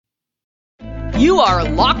You are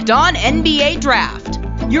Locked On NBA Draft,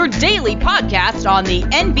 your daily podcast on the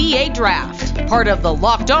NBA Draft, part of the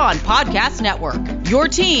Locked On Podcast Network, your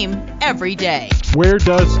team every day. Where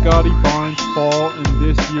does Scottie Barnes fall in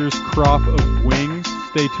this year's crop of wings?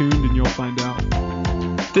 Stay tuned and you'll find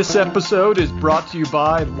out. This episode is brought to you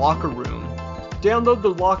by Locker Room. Download the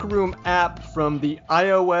Locker Room app from the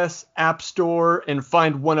iOS App Store and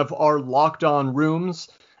find one of our Locked On rooms.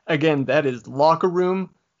 Again, that is Locker Room,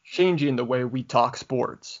 changing the way we talk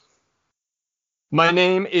sports. My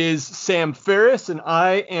name is Sam Ferris, and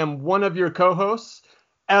I am one of your co-hosts.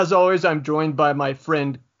 As always, I'm joined by my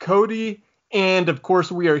friend Cody, and of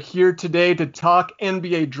course, we are here today to talk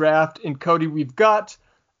NBA Draft. And Cody, we've got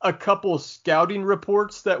a couple scouting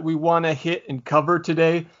reports that we want to hit and cover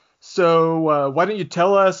today. So why don't you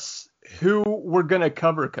tell us who we're going to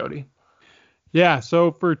cover, Cody? Yeah,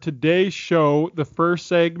 so for today's show, the first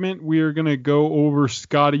segment, we are going to go over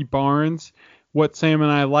Scottie Barnes, what Sam and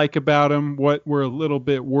I like about him, what we're a little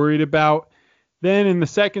bit worried about. Then in the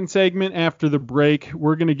second segment, after the break,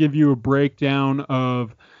 we're going to give you a breakdown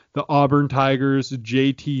of the Auburn Tigers,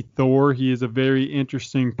 JT Thor. He is a very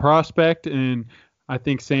interesting prospect, and I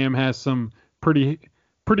think Sam has some pretty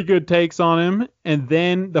good takes on him. And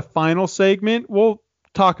then the final segment, we'll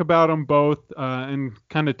talk about them both and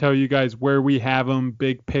kind of tell you guys where we have them,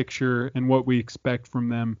 big picture, and what we expect from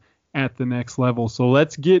them at the next level. So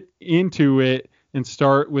let's get into it and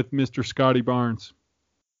start with Mr. Scottie Barnes.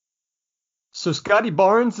 So Scottie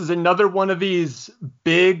Barnes is another one of these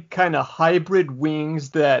big kind of hybrid wings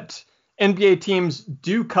that NBA teams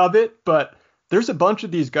do covet, but there's a bunch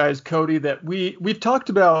of these guys, Cody, that we've talked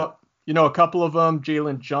about, a couple of them,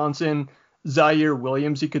 Jalen Johnson, Zaire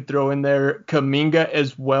Williams, you could throw in there, Kuminga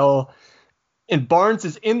as well. And Barnes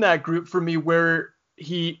is in that group for me where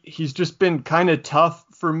he's just been kind of tough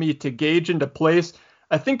for me to gauge into place.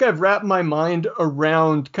 I think I've wrapped my mind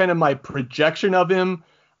around kind of my projection of him.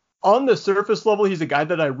 On the surface level, he's a guy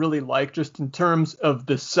that I really like just in terms of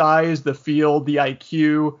the size, the feel, the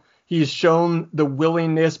IQ. He's shown the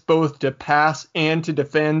willingness both to pass and to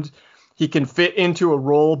defend. He can fit into a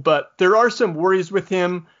role, but there are some worries with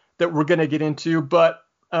him that we're going to get into. But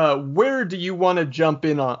where do you want to jump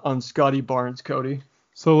in on Scottie Barnes, Cody?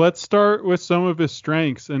 So let's start with some of his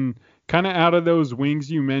strengths. And kind of out of those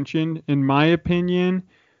wings you mentioned, in my opinion,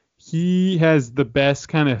 he has the best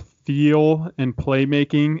kind of feel and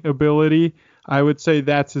playmaking ability. I would say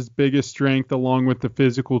that's his biggest strength, along with the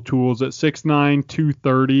physical tools. At 6'9",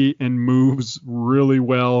 230, and moves really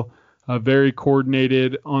well, very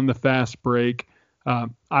coordinated on the fast break.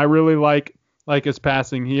 I really like his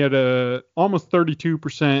passing. He had a almost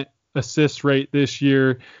 32% assist rate this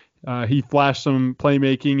year. He flashed some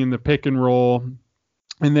playmaking in the pick and roll,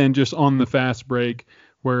 and then just on the fast break,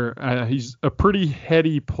 where he's a pretty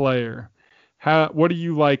heady player. What do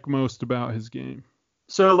you like most about his game?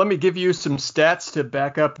 So let me give you some stats to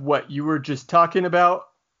back up what you were just talking about.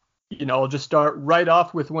 I'll just start right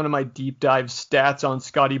off with one of my deep dive stats on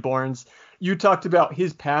Scottie Barnes. You talked about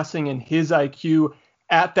his passing and his IQ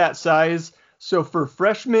at that size. So for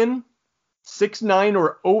freshmen, 6'9"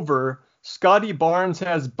 or over, Scottie Barnes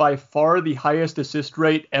has by far the highest assist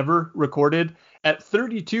rate ever recorded at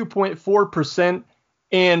 32.4%.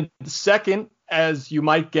 And second, as you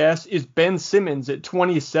might guess, is Ben Simmons at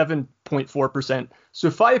 27.4%. So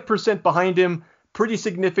 5% behind him, pretty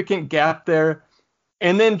significant gap there.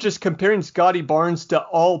 And then just comparing Scottie Barnes to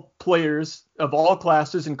all players of all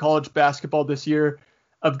classes in college basketball this year,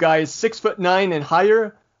 of guys 6'9" and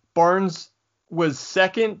higher, Barnes was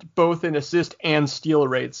second both in assist and steal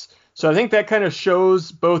rates. So I think that kind of shows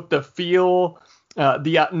both the feel,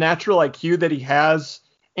 the natural IQ that he has,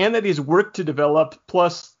 and that he's worked to develop,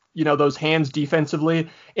 plus, those hands defensively.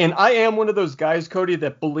 And I am one of those guys, Cody,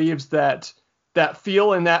 that believes that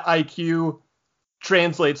feel and that IQ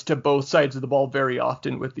translates to both sides of the ball very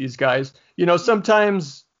often with these guys.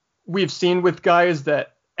 Sometimes we've seen with guys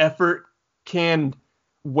that effort can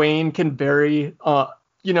wane, can vary.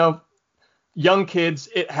 Young kids,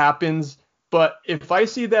 it happens. But if I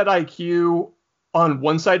see that IQ on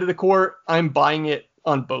one side of the court, I'm buying it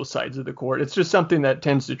on both sides of the court. It's just something that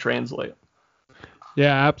tends to translate.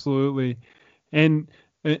 Yeah, absolutely. And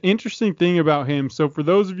an interesting thing about him, so for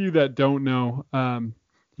those of you that don't know,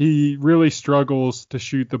 he really struggles to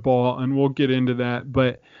shoot the ball, and we'll get into that.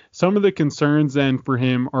 But some of the concerns then for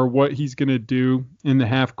him are what he's going to do in the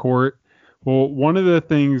half court. Well, one of the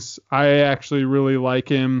things I actually really like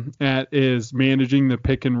him at is managing the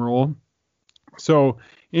pick and roll. So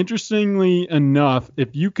interestingly enough,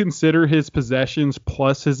 if you consider his possessions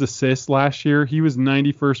plus his assists last year, he was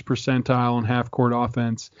 91st percentile in half court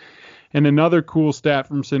offense. And another cool stat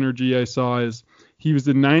from Synergy I saw is he was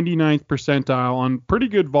the 99th percentile on pretty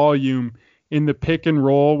good volume in the pick and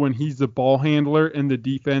roll when he's the ball handler and the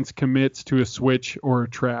defense commits to a switch or a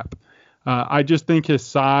trap. I just think his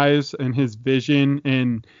size and his vision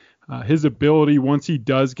and his ability, once he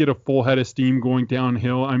does get a full head of steam going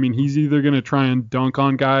downhill, I mean, he's either going to try and dunk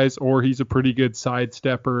on guys or he's a pretty good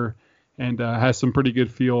sidestepper and has some pretty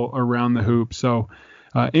good feel around the hoop. So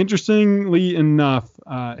interestingly enough,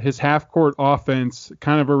 his half-court offense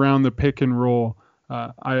kind of around the pick and roll,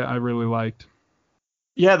 I really liked.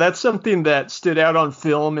 Yeah, that's something that stood out on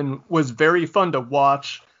film and was very fun to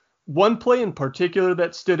watch. One play in particular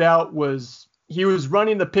that stood out was he was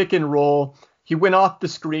running the pick and roll. He went off the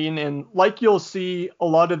screen, and like you'll see a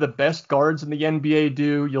lot of the best guards in the NBA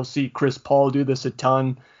do, you'll see Chris Paul do this a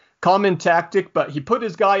ton. Common tactic, but he put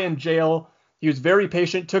his guy in jail. He was very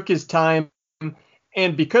patient, took his time,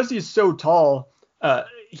 and because he's so tall,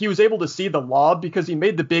 he was able to see the lob because he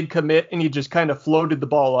made the big commit and he just kind of floated the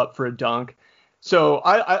ball up for a dunk. So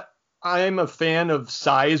I'm a fan of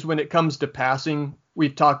size when it comes to passing.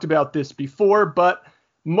 We've talked about this before, but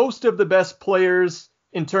most of the best players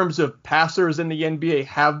in terms of passers in the NBA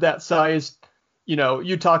have that size. You know,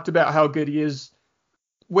 you talked about how good he is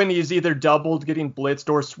when he's either doubled, getting blitzed,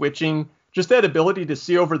 or switching. Just that ability to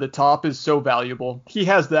see over the top is so valuable. He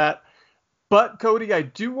has that. But Cody, I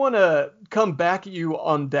do want to come back at you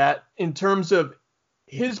on that in terms of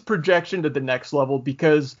his projection to the next level,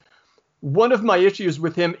 because one of my issues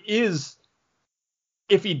with him is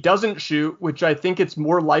if he doesn't shoot, which I think it's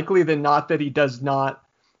more likely than not that he does not.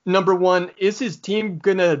 Number one, is his team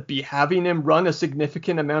going to be having him run a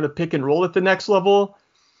significant amount of pick and roll at the next level?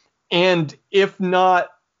 And if not,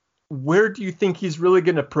 where do you think he's really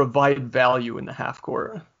going to provide value in the half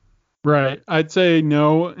court? Right. I'd say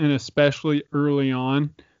no, and especially early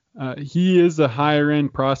on. He is a higher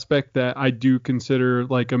end prospect that I do consider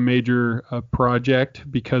like a major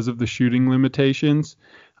project because of the shooting limitations.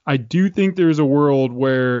 I do think there's a world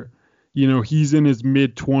where, you know, he's in his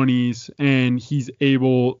mid 20s and he's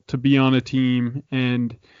able to be on a team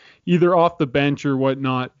and either off the bench or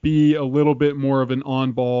whatnot, be a little bit more of an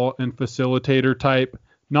on ball and facilitator type,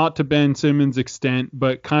 not to Ben Simmons' extent,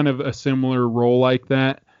 but kind of a similar role like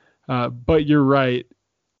that. But you're right.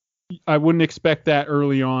 I wouldn't expect that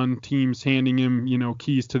early on, teams handing him, you know,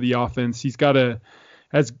 keys to the offense. He's got to,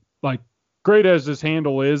 as like great as his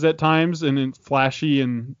handle is at times and it's flashy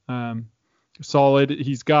and solid,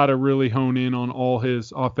 he's got to really hone in on all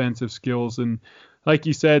his offensive skills. And like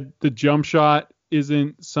you said, the jump shot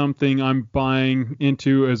isn't something I'm buying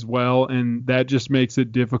into as well. And that just makes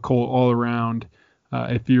it difficult all around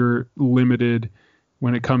if you're limited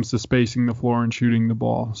when it comes to spacing the floor and shooting the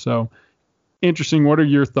ball. So interesting. What are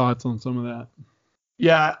your thoughts on some of that?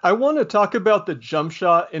 Yeah, I want to talk about the jump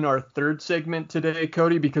shot in our third segment today,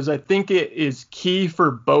 Cody, because I think it is key for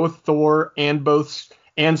both Thor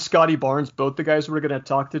and Scottie Barnes, both the guys we're going to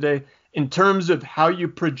talk today, in terms of how you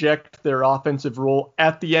project their offensive role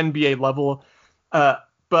at the NBA level.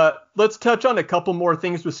 But let's touch on a couple more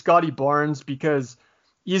things with Scottie Barnes, because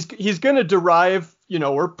he's going to derive, you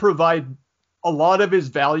know, or provide a lot of his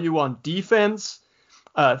value on defense.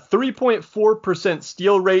 3.4%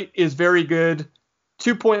 steal rate is very good.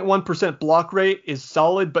 2.1% block rate is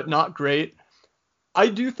solid, but not great. I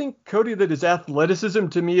do think, Cody, that his athleticism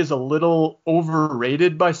to me is a little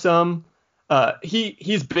overrated by some.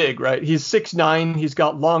 He's big, right? He's 6'9". He's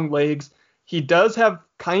got long legs. He does have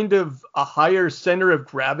kind of a higher center of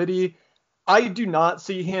gravity. I do not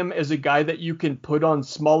see him as a guy that you can put on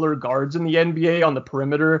smaller guards in the NBA on the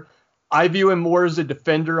perimeter. I view him more as a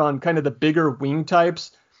defender on kind of the bigger wing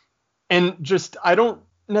types. And just, I don't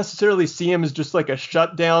necessarily see him as just like a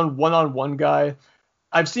shutdown one-on-one guy.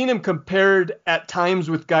 I've seen him compared at times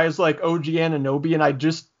with guys like OG Anunoby, and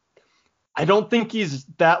I don't think he's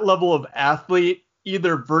that level of athlete,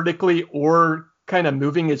 either vertically or kind of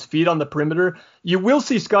moving his feet on the perimeter. You will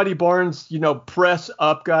see Scottie Barnes, you know, press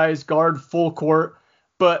up guys, guard full court.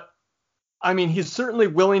 But, I mean, he's certainly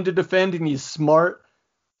willing to defend and he's smart.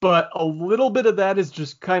 But a little bit of that is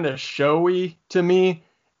just kind of showy to me,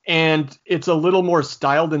 and it's a little more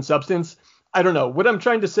style than substance. I don't know. What I'm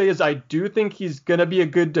trying to say is I do think he's going to be a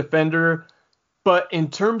good defender, but in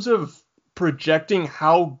terms of projecting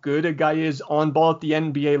how good a guy is on ball at the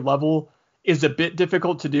NBA level is a bit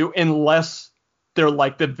difficult to do unless they're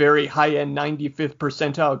like the very high-end 95th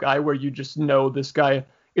percentile guy where you just know this guy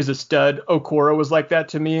is a stud. Okoro was like that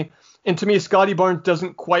to me. And to me, Scottie Barnes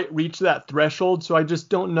doesn't quite reach that threshold, so I just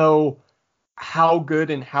don't know how good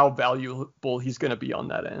and how valuable he's going to be on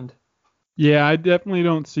that end. Yeah, I definitely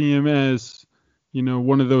don't see him as, you know,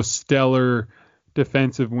 one of those stellar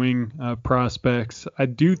defensive wing prospects. I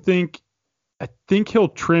think he'll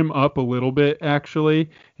trim up a little bit,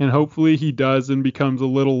 actually, and hopefully he does and becomes a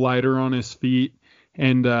little lighter on his feet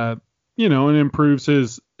and and improves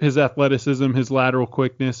his athleticism, his lateral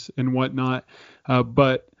quickness and whatnot.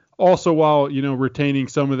 But also while, retaining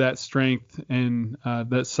some of that strength and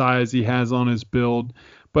that size he has on his build.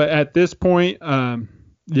 But at this point, I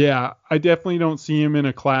definitely don't see him in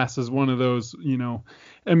a class as one of those,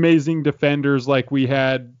 amazing defenders like we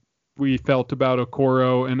felt about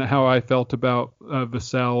Okoro and how I felt about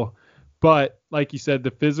Vassell. But like you said,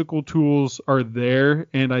 the physical tools are there,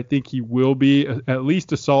 and I think he will be at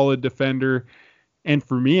least a solid defender. And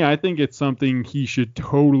for me, I think it's something he should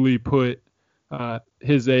totally put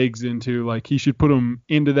his eggs into. Like, he should put them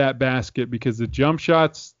into that basket, because the jump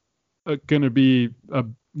shot's going to be a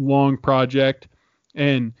long project.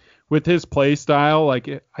 And with his play style,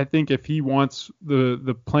 like, I think if he wants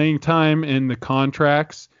the playing time and the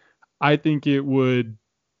contracts, I think it would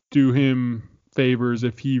do him favors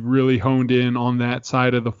if he really honed in on that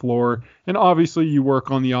side of the floor. And obviously you work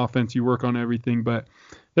on the offense, you work on everything. But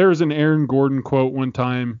there was an Aaron Gordon quote one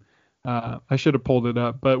time, I should have pulled it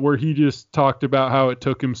up, but where he just talked about how it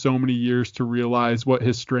took him so many years to realize what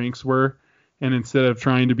his strengths were. And instead of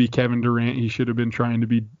trying to be Kevin Durant, he should have been trying to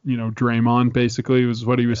be, Draymond, basically, was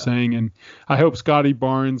what he was saying. And I hope Scotty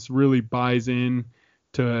Barnes really buys in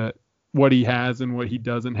to what he has and what he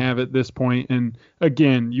doesn't have at this point. And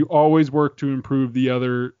again, you always work to improve the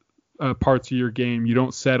other parts of your game. You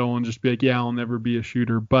don't settle and just be like, I'll never be a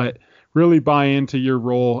shooter, but really buy into your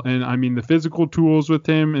role. And I mean, the physical tools with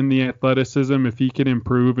him and the athleticism, if he can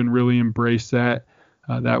improve and really embrace that,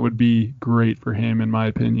 that would be great for him, in my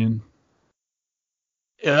opinion.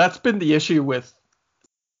 Yeah, that's been the issue with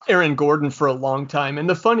Aaron Gordon for a long time. And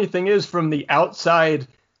the funny thing is, from the outside,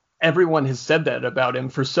 everyone has said that about him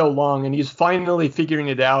for so long, and he's finally figuring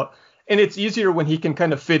it out. And it's easier when he can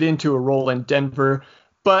kind of fit into a role in Denver.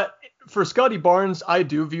 But for Scotty Barnes, I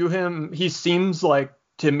do view him, he seems like,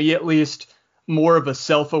 to me at least, more of a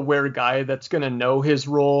self-aware guy that's going to know his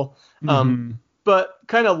role. But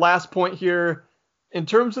kind of last point here, in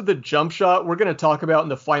terms of the jump shot, we're going to talk about in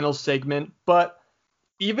the final segment. But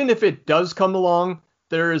even if it does come along,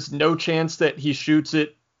 there is no chance that he shoots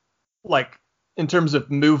it, like, in terms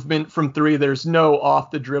of movement from three. There's no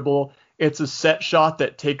off the dribble. It's a set shot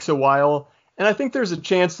that takes a while. And I think there's a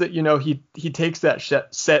chance that, he takes that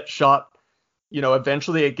set shot,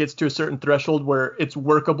 eventually it gets to a certain threshold where it's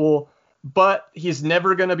workable, but he's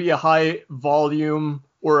never going to be a high volume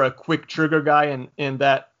or a quick trigger guy. And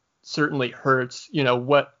that certainly hurts.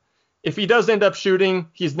 If he does end up shooting,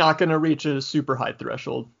 he's not going to reach a super high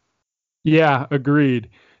threshold. Yeah, agreed.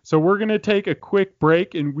 So we're going to take a quick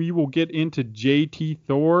break, and we will get into JT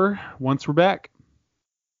Thor once we're back.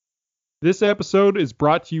 This episode is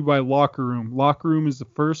brought to you by Locker Room. Locker Room is the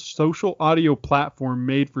first social audio platform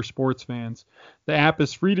made for sports fans. The app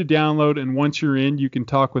is free to download, and once you're in, you can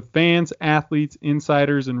talk with fans, athletes,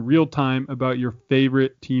 insiders in real time about your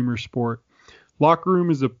favorite team or sport. Locker Room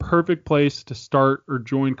is a perfect place to start or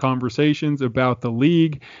join conversations about the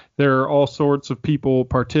league. There are all sorts of people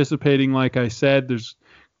participating, like I said. There's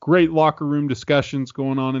great locker room discussions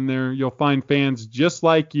going on in there. You'll find fans just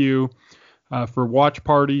like you for watch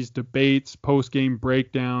parties, debates, post-game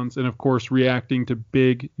breakdowns, and, of course, reacting to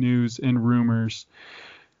big news and rumors.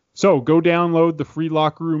 So go download the free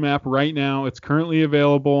Locker Room app right now. It's currently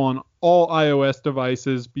available on all iOS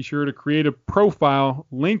devices. Be sure to create a profile,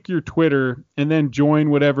 link your Twitter, and then join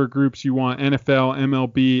whatever groups you want, NFL,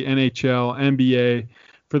 MLB, NHL, NBA,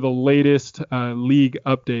 for the latest league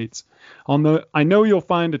updates. I know you'll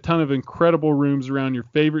find a ton of incredible rooms around your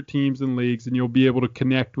favorite teams and leagues, and you'll be able to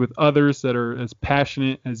connect with others that are as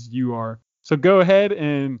passionate as you are. So go ahead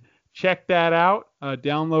and check that out.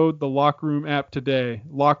 Download the Locker Room app today.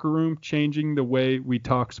 Locker Room, changing the way we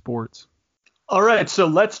talk sports. All right, so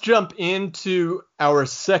let's jump into our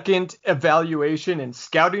second evaluation and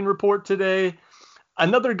scouting report today.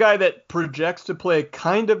 Another guy that projects to play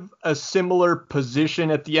kind of a similar position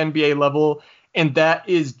at the NBA level, and that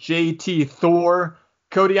is JT Thor.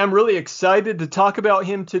 Cody, I'm really excited to talk about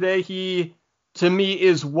him today. He, to me,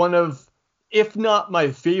 is one of, if not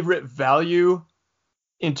my favorite value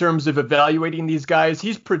in terms of evaluating these guys.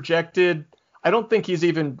 He's projected, I don't think he's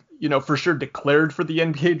even, for sure declared for the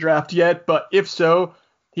NBA draft yet, but if so,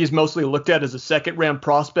 he's mostly looked at as a second-round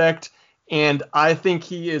prospect, and I think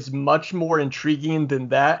he is much more intriguing than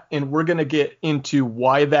that, and we're going to get into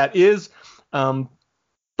why that is.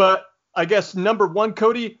 But I guess number one,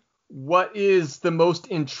 Cody, what is the most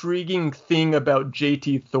intriguing thing about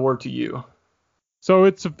JT Thor to you? So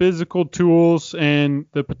it's the physical tools and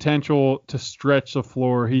the potential to stretch the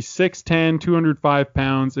floor. He's 6'10", 205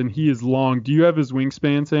 pounds, and he is long. Do you have his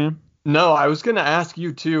wingspan, Sam? No, I was going to ask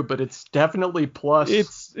you too, but it's definitely plus.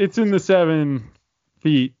 It's in the 7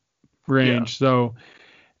 feet range. Yeah. So,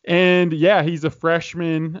 and yeah, he's a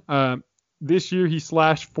freshman. This year he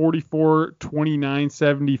slashed 44, 29,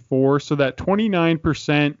 74. So that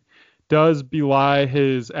 29% does belie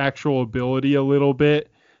his actual ability a little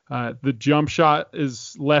bit. The jump shot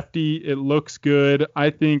is lefty. It looks good. I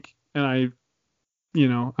think, and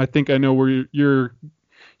I think I know where your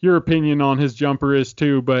opinion on his jumper is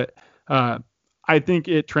too, but I think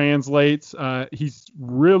it translates. He's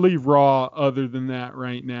really raw other than that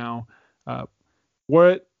right now.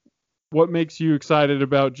 What makes you excited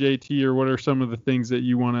about JT, or what are some of the things that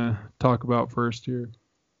you want to talk about first here?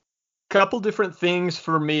 Couple different things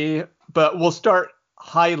for me, but we'll start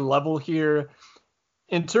high level here.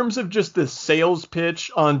 In terms of just the sales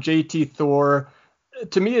pitch on JT Thor,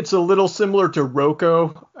 to me, it's a little similar to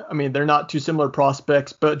Rocco. I mean, they're not too similar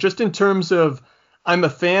prospects, but just in terms of, I'm a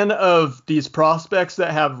fan of these prospects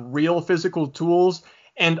that have real physical tools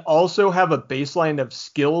and also have a baseline of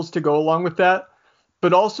skills to go along with that,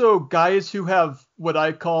 but also guys who have what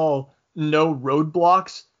I call no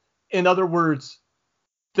roadblocks. In other words,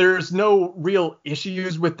 there's no real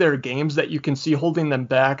issues with their games that you can see holding them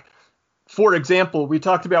back. For example, we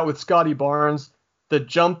talked about with Scottie Barnes, the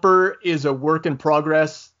jumper is a work in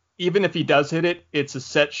progress. Even if he does hit it, it's a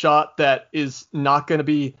set shot that is not going to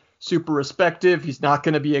be super respective. He's not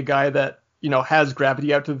going to be a guy that, has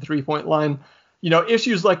gravity out to the 3-point line.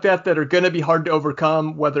 Issues like that are going to be hard to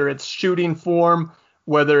overcome, whether it's shooting form,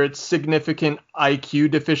 whether it's significant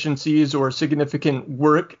IQ deficiencies or significant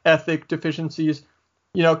work ethic deficiencies.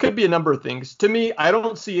 It could be a number of things. To me, I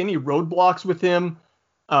don't see any roadblocks with him.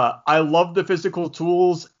 I love the physical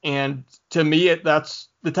tools, and to me, that's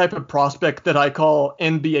the type of prospect that I call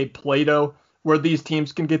NBA Play-Doh, where these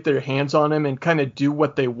teams can get their hands on him and kind of do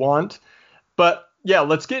what they want. But yeah,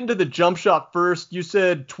 let's get into the jump shot first. You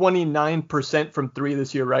said 29% from 3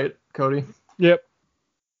 this year, right, Cody? Yep.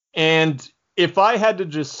 And if I had to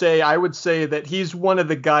just say, I would say that he's one of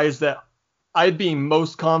the guys that I'd be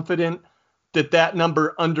most confident that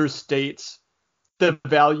number understates the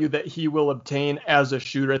value that he will obtain as a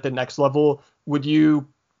shooter at the next level. Would you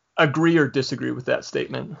agree or disagree with that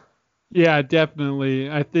statement? Yeah,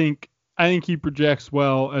 definitely. I think he projects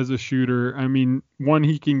well as a shooter. I mean, one,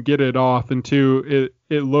 he can get it off, and two,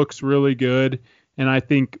 it looks really good. And I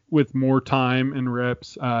think with more time and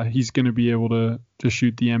reps, he's going to be able to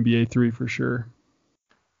shoot the NBA 3 for sure.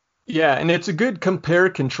 Yeah, and it's a good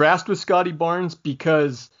compare-contrast with Scottie Barnes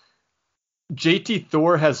because JT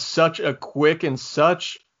Thor has such a quick and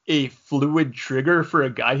such a fluid trigger for a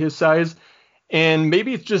guy his size. And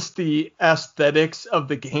maybe it's just the aesthetics of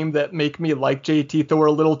the game that make me like JT Thor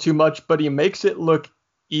a little too much, but he makes it look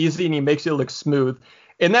easy and he makes it look smooth.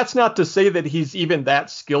 And that's not to say that he's even that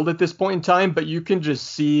skilled at this point in time, but you can just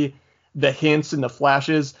see the hints and the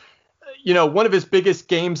flashes. One of his biggest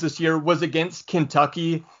games this year was against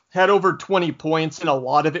Kentucky, had over 20 points, and a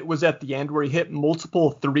lot of it was at the end where he hit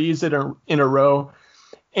multiple threes in a row.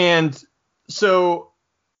 And so,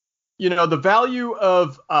 the value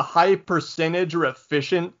of a high percentage or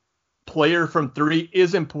efficient player from 3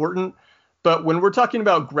 is important. But when we're talking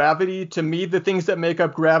about gravity, to me, the things that make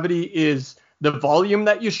up gravity is the volume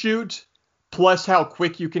that you shoot plus how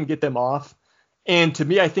quick you can get them off. And to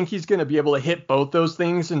me, I think he's going to be able to hit both those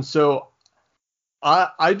things. And so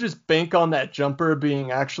I just bank on that jumper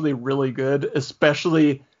being actually really good,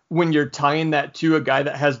 especially when you're tying that to a guy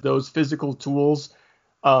that has those physical tools.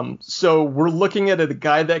 So we're looking at a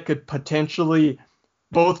guy that could potentially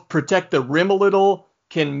both protect the rim a little,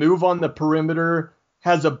 can move on the perimeter,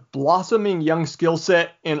 has a blossoming young skill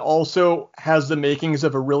set, and also has the makings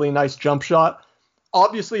of a really nice jump shot.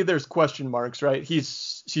 Obviously, there's question marks, right? He's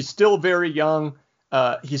still very young.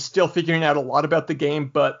 He's still figuring out a lot about the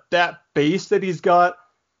game, but that base that he's got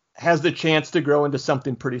has the chance to grow into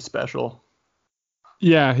something pretty special.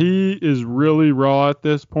 Yeah, he is really raw at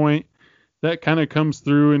this point. That kind of comes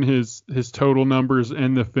through in his total numbers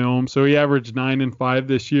in the film. So he averaged 9 and 5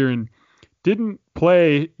 this year and didn't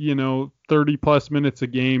play, 30 plus minutes a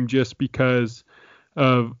game just because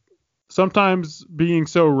of sometimes being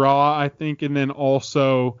so raw, I think, and then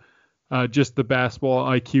also just the basketball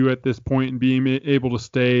IQ at this point and being able to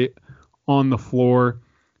stay on the floor.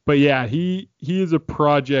 But yeah, he is a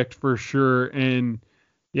project for sure. And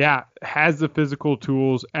yeah, has the physical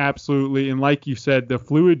tools, absolutely. And like you said, the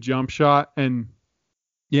fluid jump shot and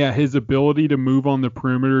yeah, his ability to move on the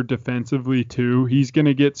perimeter defensively too. He's going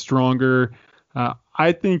to get stronger.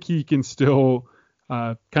 I think he can still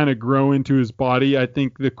kind of grow into his body. I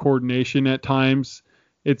think the coordination at times,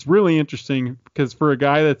 it's really interesting because for a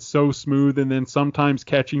guy that's so smooth and then sometimes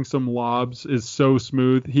catching some lobs is so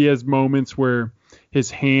smooth, he has moments where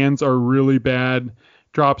his hands are really bad,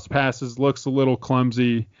 drops passes, looks a little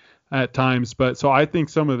clumsy at times. But so I think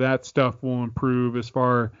some of that stuff will improve as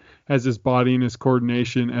far as his body and his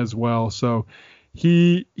coordination as well. So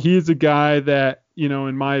he is a guy that,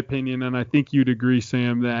 in my opinion, and I think you'd agree,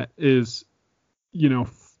 Sam, that is,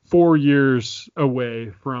 4 years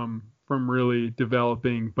away from really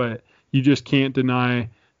developing, but you just can't deny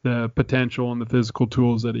the potential and the physical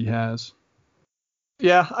tools that he has.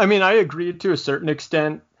 Yeah, I mean, I agree to a certain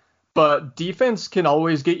extent, but defense can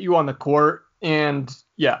always get you on the court. And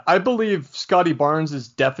yeah, I believe Scottie Barnes is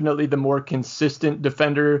definitely the more consistent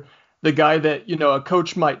defender, the guy that, a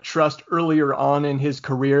coach might trust earlier on in his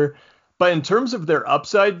career. But in terms of their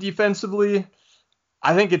upside defensively,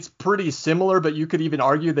 I think it's pretty similar, but you could even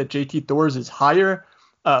argue that JT Thor's is higher.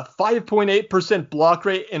 5.8% block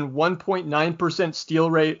rate and 1.9%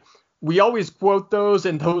 steal rate. We always quote those,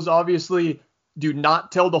 and those obviously do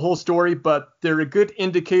not tell the whole story, but they're a good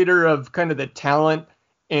indicator of kind of the talent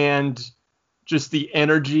and just the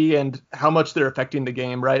energy and how much they're affecting the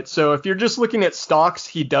game, right? So if you're just looking at stocks,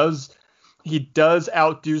 he does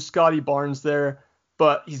outdo Scottie Barnes there,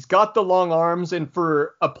 but he's got the long arms, and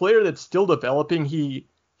for a player that's still developing, he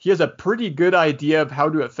has a pretty good idea of how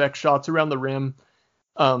to affect shots around the rim.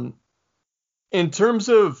 In terms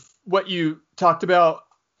of what you talked about,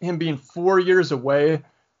 him being 4 years away,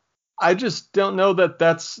 I just don't know that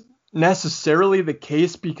that's necessarily the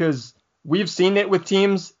case, because we've seen it with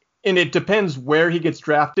teams, and it depends where he gets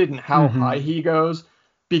drafted and how high he goes,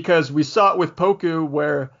 because we saw it with Poku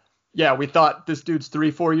where, yeah, we thought this dude's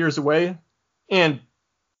 3-4 years away, and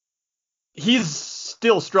he's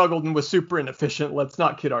still struggled and was super inefficient. Let's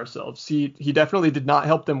not kid ourselves. He definitely did not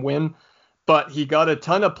help them win, but he got a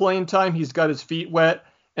ton of playing time. He's got his feet wet,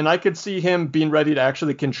 and I could see him being ready to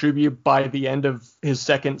actually contribute by the end of his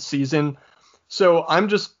second season. So I'm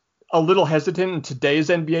just a little hesitant in today's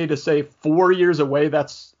NBA to say 4 years away.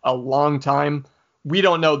 That's a long time. We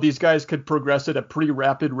don't know. These guys could progress at a pretty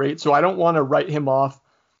rapid rate, so I don't want to write him off,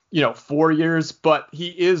 4 years, but he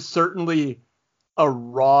is certainly a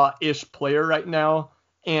raw-ish player right now,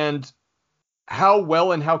 and how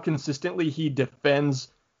well and how consistently he defends,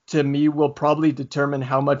 to me, will probably determine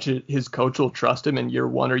how much his coach will trust him in year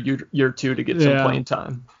one or year two to get some playing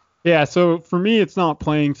time. Yeah, so for me, it's not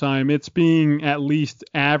playing time. It's being at least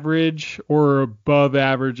average or above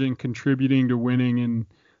average and contributing to winning. And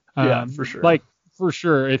yeah, for sure. Like, for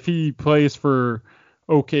sure, if he plays for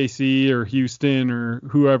OKC or Houston or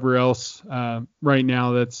whoever else right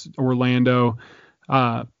now, that's Orlando,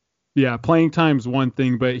 playing time's one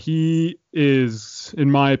thing, but he is,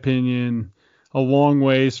 in my opinion, a long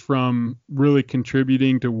ways from really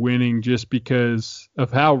contributing to winning just because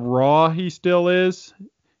of how raw he still is.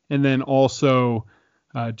 And then also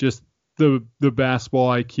just the basketball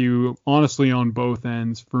IQ, honestly, on both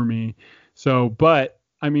ends for me. So, but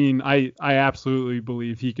I mean, I absolutely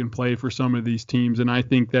believe he can play for some of these teams. And I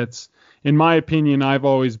think that's, in my opinion, I've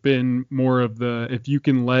always been more of the, if you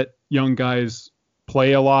can let young guys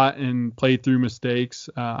play a lot and play through mistakes,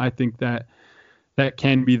 I think that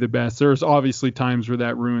can be the best. There's obviously times where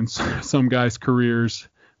that ruins some guys' careers,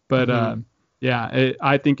 but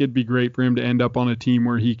I think it'd be great for him to end up on a team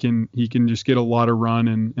where he can just get a lot of run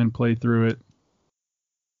and play through it.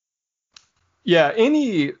 Yeah,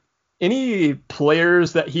 any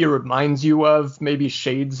players that he reminds you of, maybe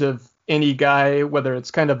shades of any guy, whether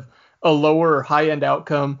it's kind of a lower or high end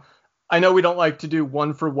outcome. I know we don't like to do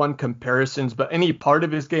 1-for-1 comparisons, but any part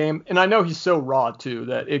of his game, and I know he's so raw too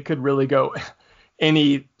that it could really go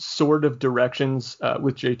any sort of directions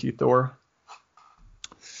with JT Thor.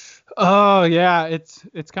 Oh yeah,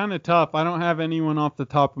 it's kind of tough. I don't have anyone off the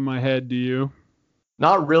top of my head. Do you?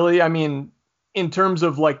 Not really. I mean, in terms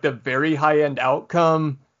of like the very high end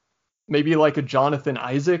outcome, maybe like a Jonathan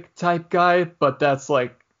Isaac type guy, but that's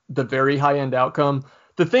like the very high end outcome.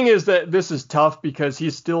 The thing is that this is tough because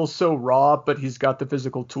he's still so raw, but he's got the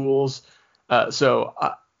physical tools.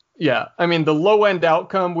 Yeah, I mean, the low end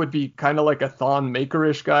outcome would be kind of like a Thon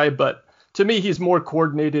Maker-ish guy, but to me, he's more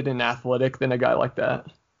coordinated and athletic than a guy like that.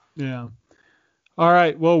 Yeah. All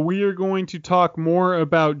right. Well, we are going to talk more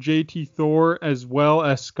about JT Thor as well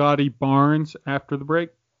as Scottie Barnes after the break.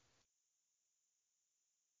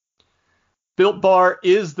 Built Bar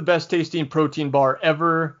is the best tasting protein bar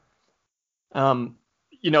ever.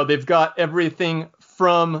 They've got everything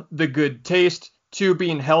from the good taste to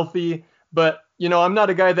being healthy, but I'm not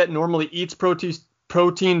a guy that normally eats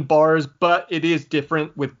protein bars, but it is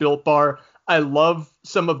different with Built Bar. I love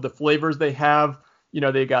some of the flavors they have. You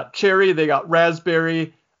know, they got cherry, they got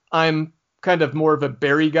raspberry. I'm kind of more of a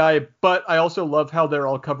berry guy, but I also love how they're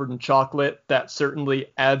all covered in chocolate. That certainly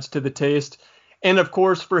adds to the taste. And of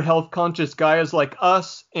course, for health conscious guys like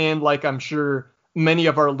us, and like I'm sure many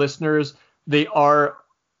of our listeners, they are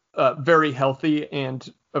very healthy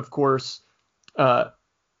and, of course,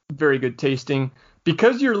 very good tasting.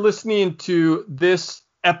 Because you're listening to this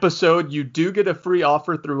episode, you do get a free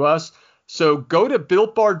offer through us. So go to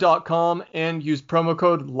BuiltBar.com and use promo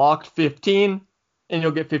code LOCKED15 and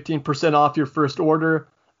you'll get 15% off your first order.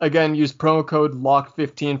 Again, use promo code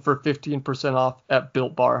LOCKED15 for 15% off at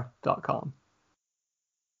BuiltBar.com.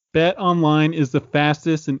 BetOnline is the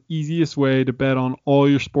fastest and easiest way to bet on all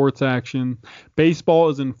your sports action. Baseball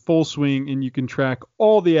is in full swing, and you can track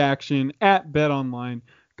all the action at BetOnline.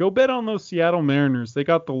 Go bet on those Seattle Mariners. They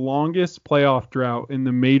got the longest playoff drought in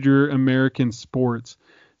the major American sports.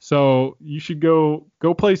 So you should go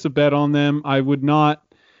place a bet on them. I would not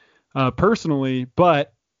personally,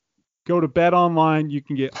 but go to BetOnline. You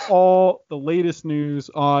can get all the latest news,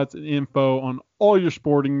 odds, and info on all your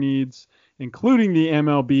sporting needs, including the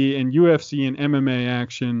MLB and UFC and MMA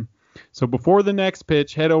action. So before the next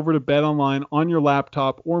pitch, head over to BetOnline on your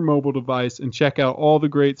laptop or mobile device and check out all the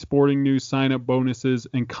great sporting news, sign-up bonuses,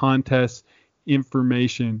 and contest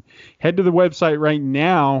information. Head to the website right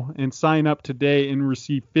now and sign up today and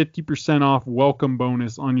receive 50% off welcome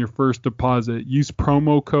bonus on your first deposit. Use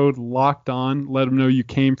promo code LOCKEDON. Let them know you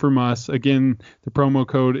came from us. Again, the promo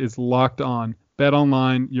code is LOCKEDON.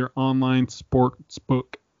 BetOnline, your online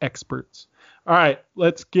sportsbook experts. All right,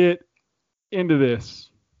 let's get into this.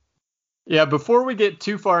 Yeah, before we get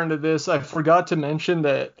too far into this, I forgot to mention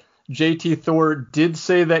that JT Thor did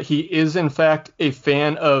say that he is, in fact, a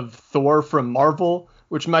fan of Thor from Marvel,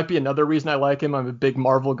 which might be another reason I like him. I'm a big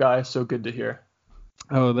Marvel guy, so good to hear.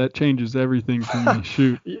 Oh, that changes everything for me.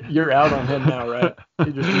 Shoot. You're out on him now, right?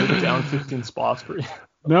 He just moved down 15 spots for you.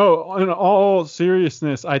 No, in all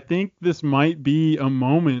seriousness, I think this might be a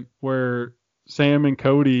moment where Sam and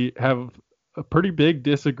Cody have a pretty big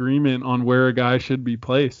disagreement on where a guy should be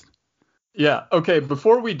placed. Yeah. Okay.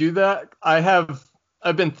 Before we do that, I've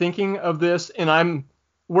been thinking of this, and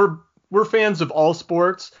we're fans of all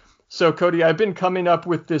sports. So Cody, I've been coming up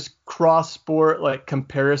with this cross sport like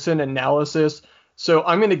comparison analysis. So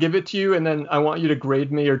I'm going to give it to you, and then I want you to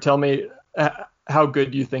grade me or tell me how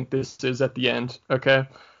good you think this is at the end. Okay.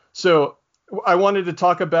 So I wanted to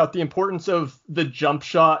talk about the importance of the jump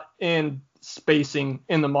shot and spacing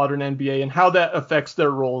in the modern NBA and how that affects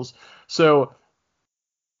their roles. So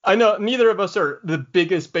I know neither of us are the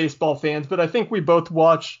biggest baseball fans, but I think we both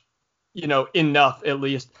watch, enough at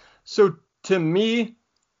least. So to me,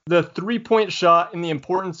 the 3-point shot and the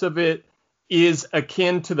importance of it is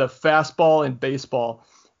akin to the fastball in baseball.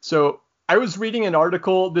 So I was reading an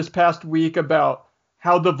article this past week about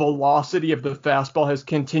how the velocity of the fastball has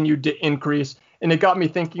continued to increase. And it got me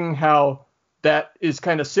thinking how that is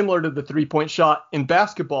kind of similar to the 3-point shot in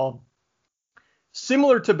basketball.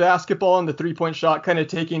 Similar to basketball and the 3-point shot kind of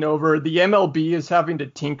taking over, the MLB is having to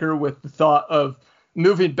tinker with the thought of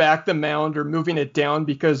moving back the mound or moving it down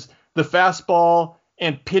because the fastball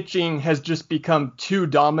and pitching has just become too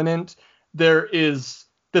dominant. The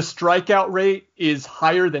strikeout rate is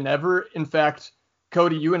higher than ever. In fact,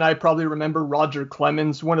 Cody, you and I probably remember Roger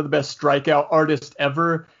Clemens, one of the best strikeout artists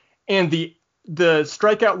ever. And the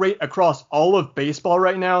strikeout rate across all of baseball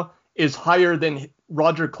right now is higher than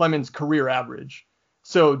Roger Clemens' career average.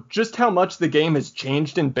 So just how much the game has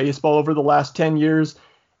changed in baseball over the last 10 years.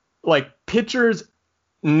 Like, pitchers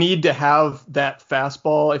need to have that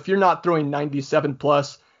fastball. If you're not throwing 97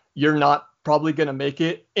 plus, you're not probably going to make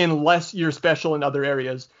it unless you're special in other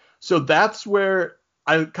areas. So that's where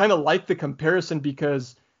I kind of like the comparison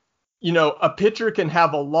because, a pitcher can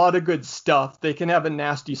have a lot of good stuff. They can have a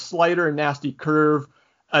nasty slider, a nasty curve,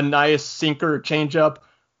 a nice sinker or changeup.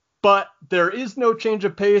 But there is no change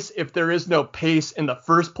of pace if there is no pace in the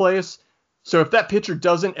first place. So if that pitcher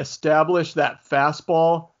doesn't establish that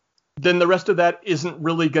fastball, then the rest of that isn't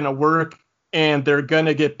really going to work and they're going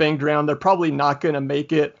to get banged around. They're probably not going to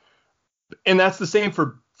make it. And that's the same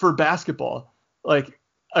for basketball. Like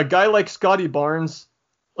a guy like Scotty Barnes,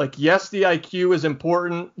 like, yes, the IQ is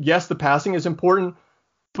important. Yes, the passing is important.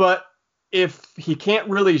 But if he can't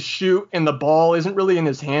really shoot and the ball isn't really in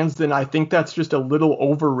his hands, then I think that's just a little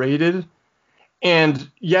overrated. And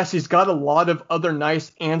yes, he's got a lot of other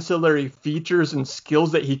nice ancillary features and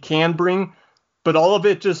skills that he can bring, but all of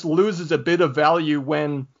it just loses a bit of value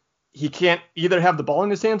when he can't either have the ball in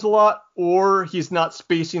his hands a lot or he's not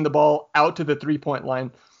spacing the ball out to the 3-point line.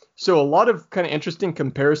 So a lot of kind of interesting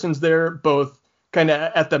comparisons there, both kind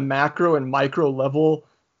of at the macro and micro level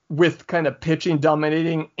with kind of pitching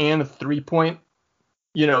dominating and 3-point,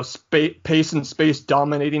 pace and space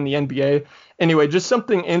dominating the NBA. Anyway, just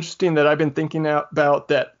something interesting that I've been thinking about,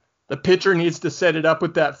 that the pitcher needs to set it up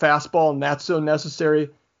with that fastball, and that's so necessary.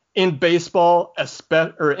 In baseball,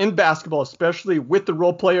 or in basketball, especially with the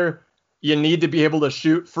role player, you need to be able to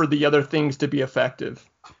shoot for the other things to be effective.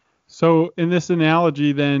 So in this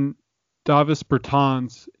analogy, then, Davis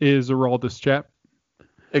Bertans is Aroldis Chapman.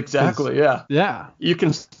 Exactly, yeah. Yeah. You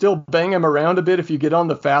can still bang him around a bit if you get on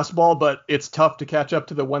the fastball, but it's tough to catch up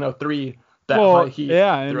to the 103 high he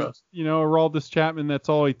throws. And, Aroldis Chapman, that's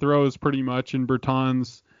all he throws pretty much, and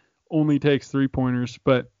Bertans only takes 3-pointers.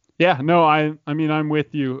 But, yeah, no, I mean, I'm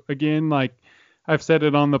with you. Again, like I've said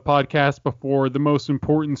it on the podcast before, the most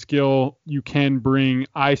important skill you can bring,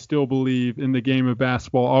 I still believe, in the game of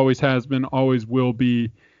basketball, always has been, always will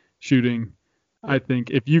be, shooting. I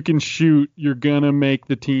think if you can shoot, you're going to make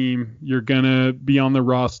the team. You're going to be on the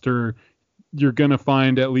roster. You're going to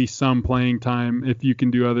find at least some playing time if you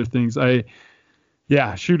can do other things.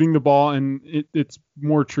 Shooting the ball, and it's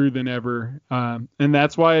more true than ever. And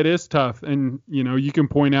that's why it is tough. And, you can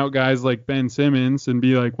point out guys like Ben Simmons and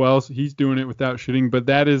be like, well, he's doing it without shooting. But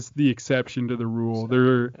that is the exception to the rule.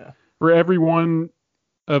 For every one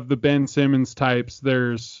of the Ben Simmons types,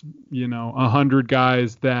 there's, 100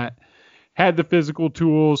 guys that had the physical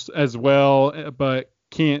tools as well, but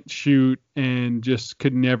can't shoot and just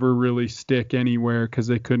could never really stick anywhere because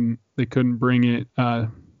they couldn't bring it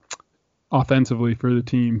offensively for the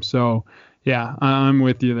team. So yeah, I'm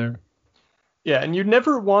with you there. Yeah, and you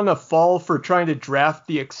never want to fall for trying to draft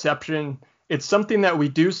the exception. It's something that we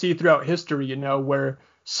do see throughout history, where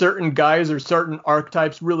certain guys or certain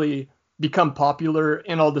archetypes really become popular,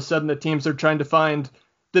 and all of a sudden the teams are trying to find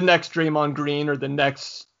the next Draymond Green or the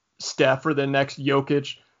next Steph or the next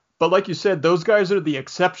Jokic. But like you said, those guys are the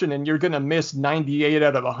exception, and you're going to miss 98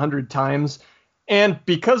 out of 100 times. And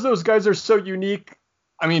because those guys are so unique,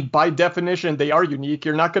 I mean, by definition, they are unique.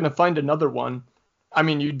 You're not going to find another one. I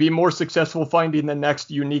mean, you'd be more successful finding the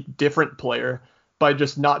next unique, different player by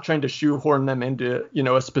just not trying to shoehorn them into,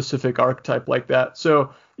 a specific archetype like that.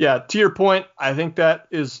 So yeah, to your point, I think that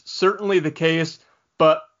is certainly the case,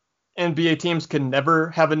 but NBA teams can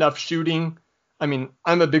never have enough shooting. I mean,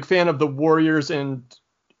 I'm a big fan of the Warriors, and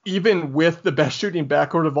even with the best shooting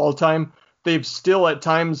backcourt of all time, they've still at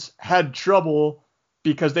times had trouble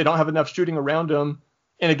because they don't have enough shooting around them.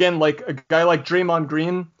 And again, like a guy like Draymond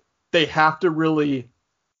Green, they have to really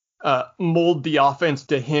mold the offense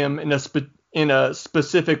to him in a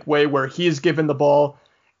specific way where he's given the ball.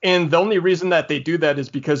 And the only reason that they do that is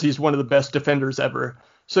because he's one of the best defenders ever.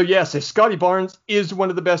 So yes, if Scottie Barnes is one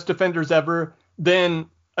of the best defenders ever, then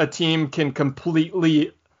a team can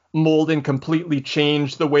completely mold and completely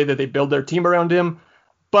change the way that they build their team around him.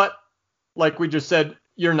 But like we just said,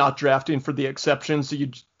 you're not drafting for the exception, so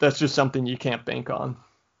that's just something you can't bank on.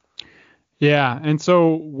 Yeah, and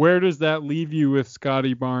so where does that leave you with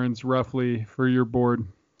Scottie Barnes roughly for your board?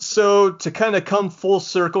 So to kind of come full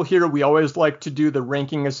circle here, we always like to do the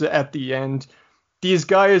rankings at the end. These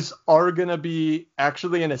guys are going to be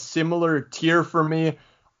actually in a similar tier for me.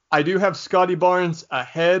 I do have Scottie Barnes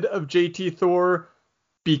ahead of JT Thor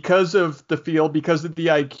because of the feel, because of the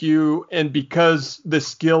IQ, and because the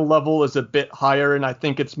skill level is a bit higher, and I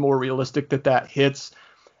think it's more realistic that hits.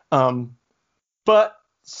 But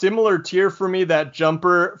similar tier for me, that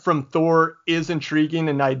jumper from Thor is intriguing,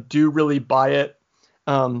 and I do really buy it.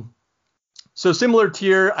 So similar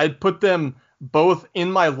tier, I'd put them both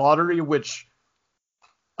in my lottery, which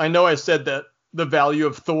I know I said that the value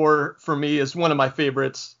of Thor for me is one of my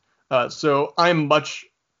favorites. So I'm much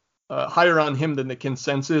higher on him than the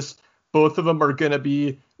consensus. Both of them are going to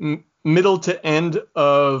be middle to end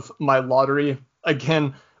of my lottery.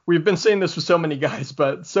 Again, we've been saying this with so many guys,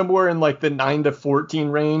 but somewhere in like the 9 to 14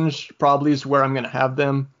 range probably is where I'm going to have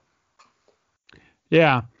them.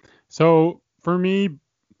 Yeah. So for me,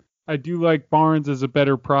 I do like Barnes as a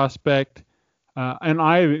better prospect. And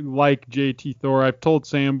I like JT Thor. I've told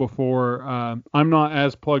Sam before, I'm not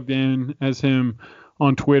as plugged in as him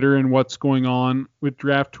on Twitter and what's going on with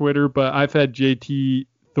draft Twitter, but I've had JT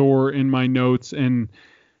Thor in my notes and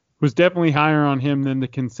was definitely higher on him than the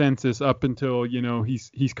consensus up until,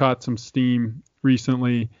 he's caught some steam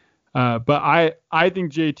recently. But I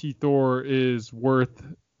think JT Thor is worth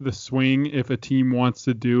the swing if a team wants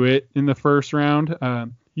to do it in the first round.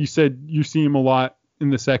 You said you see him a lot in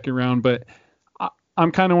the second round, but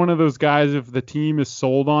I'm kind of one of those guys, if the team is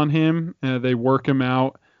sold on him, they work him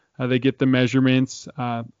out, they get the measurements.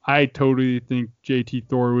 I totally think JT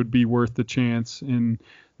Thor would be worth the chance in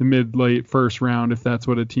the mid-late first round if that's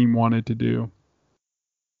what a team wanted to do.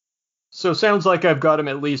 So sounds like I've got him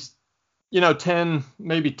at least, 10,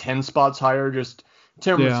 maybe 10 spots higher, just in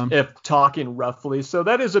terms of talking roughly. So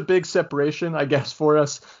that is a big separation, I guess, for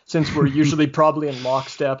us, since we're usually probably in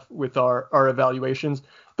lockstep with our evaluations.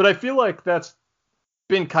 But I feel like that's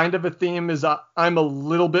been kind of a theme, is I'm a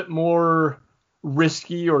little bit more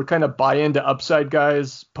risky or kind of buy into upside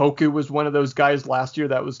guys. Poku was one of those guys last year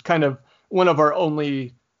that was kind of one of our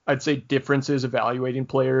only, I'd say, differences evaluating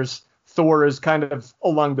players. Thor is kind of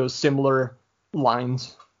along those similar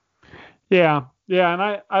lines. Yeah,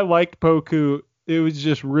 and I liked Poku. It was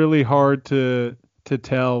just really hard to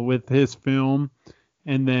tell with his film.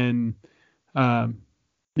 And then,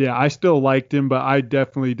 I still liked him, but I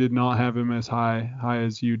definitely did not have him as high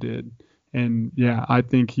as you did. And yeah, I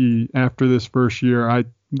think after this first year, I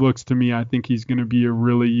think he's going to be a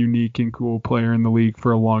really unique and cool player in the league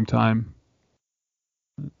for a long time.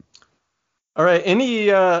 All right.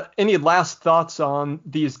 Any last thoughts on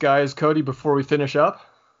these guys, Cody, before we finish up?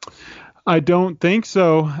 I don't think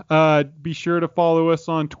so. Be sure to follow us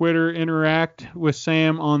on Twitter. Interact with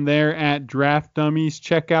Sam on there at Draft Dummies.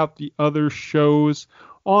 Check out the other shows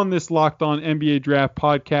on this Locked On NBA Draft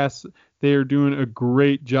podcast. They are doing a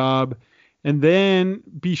great job. And then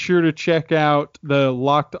be sure to check out the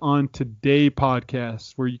Locked On Today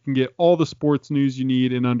podcast, where you can get all the sports news you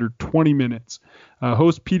need in under 20 minutes.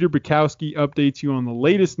 Host Peter Bukowski updates you on the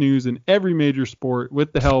latest news in every major sport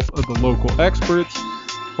with the help of the local experts.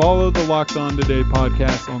 Follow the Locked On Today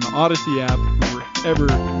podcast on the Odyssey app or wherever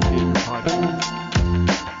you get your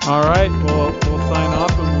podcasts. All right, well, we'll sign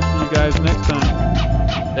off and we'll see you guys next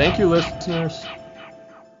time. Thank you, listeners.